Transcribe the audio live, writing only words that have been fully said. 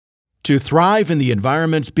To thrive in the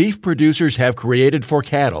environments beef producers have created for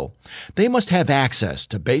cattle, they must have access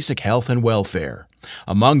to basic health and welfare.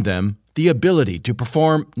 Among them, the ability to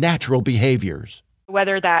perform natural behaviors.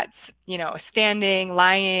 Whether that's, standing,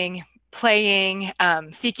 lying, playing,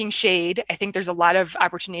 seeking shade. I think there's a lot of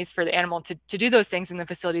opportunities for the animal to do those things in the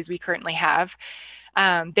facilities we currently have.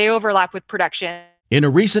 They overlap with production. In a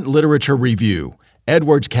recent literature review,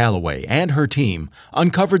 Edwards Callaway and her team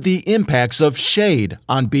uncovered the impacts of shade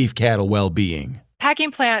on beef cattle well-being.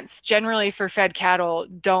 Packing plants generally for fed cattle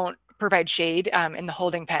don't provide shade in the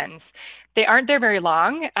holding pens. They aren't there very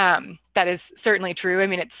long. That is certainly true. I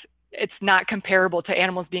mean, it's not comparable to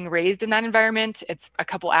animals being raised in that environment. It's a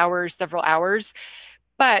couple hours, several hours.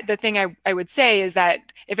 But the thing I would say is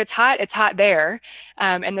that if it's hot there,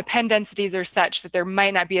 and the pen densities are such that there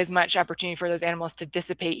might not be as much opportunity for those animals to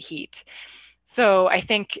dissipate heat. So I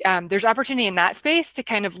think there's opportunity in that space to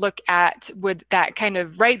kind of look at, would that kind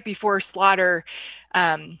of right before slaughter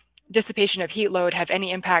dissipation of heat load have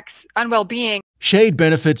any impacts on well-being? Shade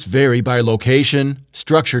benefits vary by location,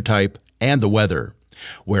 structure type, and the weather.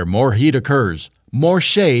 Where more heat occurs, more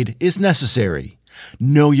shade is necessary.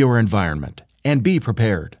 Know your environment and be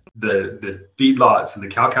prepared. The feedlots and the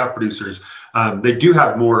cow-calf producers, they do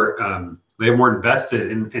have more, they're more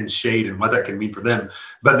invested in shade and what that can mean for them.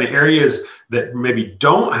 But in the areas that maybe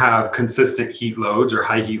don't have consistent heat loads or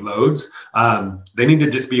high heat loads, they need to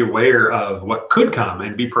just be aware of what could come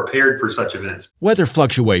and be prepared for such events. Weather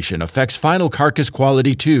fluctuation affects final carcass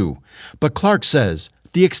quality too, but Clark says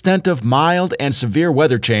the extent of mild and severe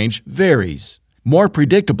weather change varies. More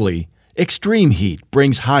predictably, extreme heat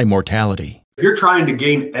brings high mortality. If you're trying to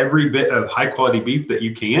gain every bit of high quality beef that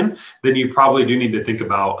you can, then you probably do need to think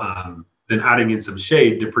about then adding in some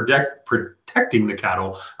shade to protecting the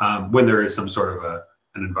cattle when there is some sort of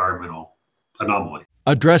an environmental anomaly.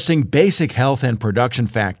 Addressing basic health and production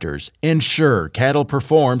factors ensure cattle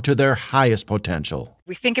perform to their highest potential.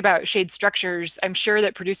 We think about shade structures. I'm sure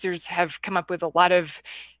that producers have come up with a lot of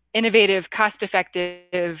innovative,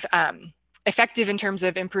 cost-effective, effective in terms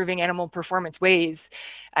of improving animal performance ways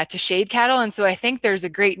to shade cattle. And so I think there's a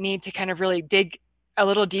great need to kind of really dig a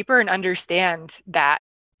little deeper and understand that.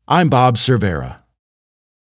 I'm Bob Cervera.